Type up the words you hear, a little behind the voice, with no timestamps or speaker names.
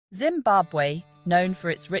Zimbabwe, known for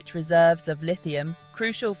its rich reserves of lithium,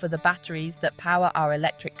 crucial for the batteries that power our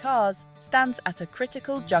electric cars, stands at a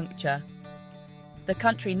critical juncture. The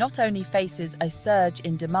country not only faces a surge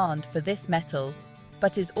in demand for this metal,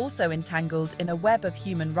 but is also entangled in a web of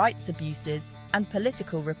human rights abuses and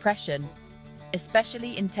political repression,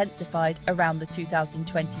 especially intensified around the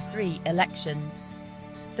 2023 elections.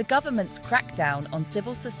 The government's crackdown on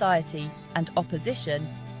civil society and opposition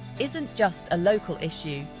isn't just a local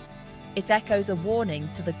issue. It echoes a warning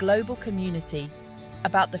to the global community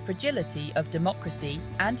about the fragility of democracy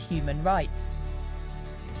and human rights.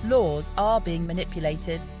 Laws are being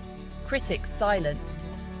manipulated, critics silenced,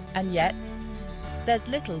 and yet there's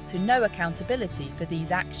little to no accountability for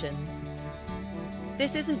these actions.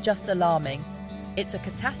 This isn't just alarming, it's a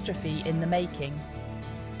catastrophe in the making.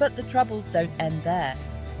 But the troubles don't end there.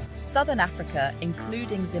 Southern Africa,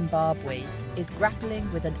 including Zimbabwe, is grappling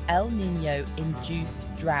with an El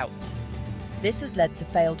Niño-induced drought. This has led to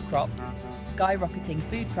failed crops, skyrocketing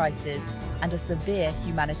food prices, and a severe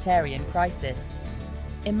humanitarian crisis.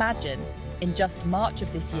 Imagine, in just March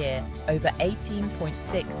of this year, over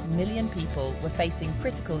 18.6 million people were facing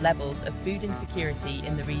critical levels of food insecurity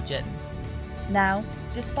in the region. Now,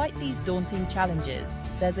 despite these daunting challenges,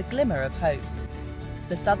 there's a glimmer of hope.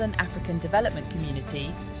 The Southern African Development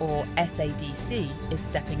Community, or SADC, is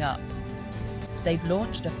stepping up. They've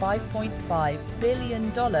launched a $5.5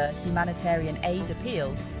 billion humanitarian aid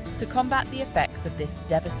appeal to combat the effects of this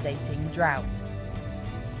devastating drought.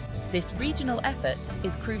 This regional effort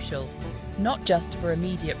is crucial, not just for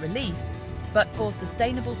immediate relief, but for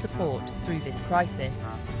sustainable support through this crisis.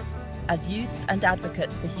 As youths and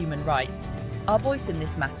advocates for human rights, our voice in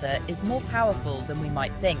this matter is more powerful than we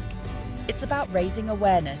might think. It's about raising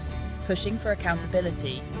awareness, pushing for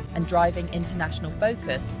accountability, and driving international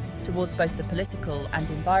focus towards both the political and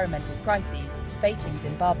environmental crises facing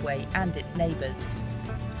Zimbabwe and its neighbours.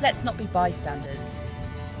 Let's not be bystanders.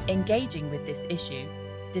 Engaging with this issue,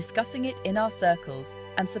 discussing it in our circles,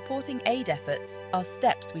 and supporting aid efforts are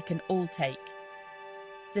steps we can all take.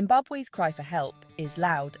 Zimbabwe's cry for help is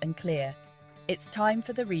loud and clear. It's time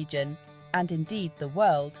for the region, and indeed the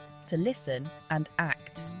world, to listen and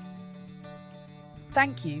act.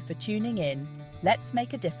 Thank you for tuning in. Let's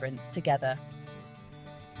make a difference together.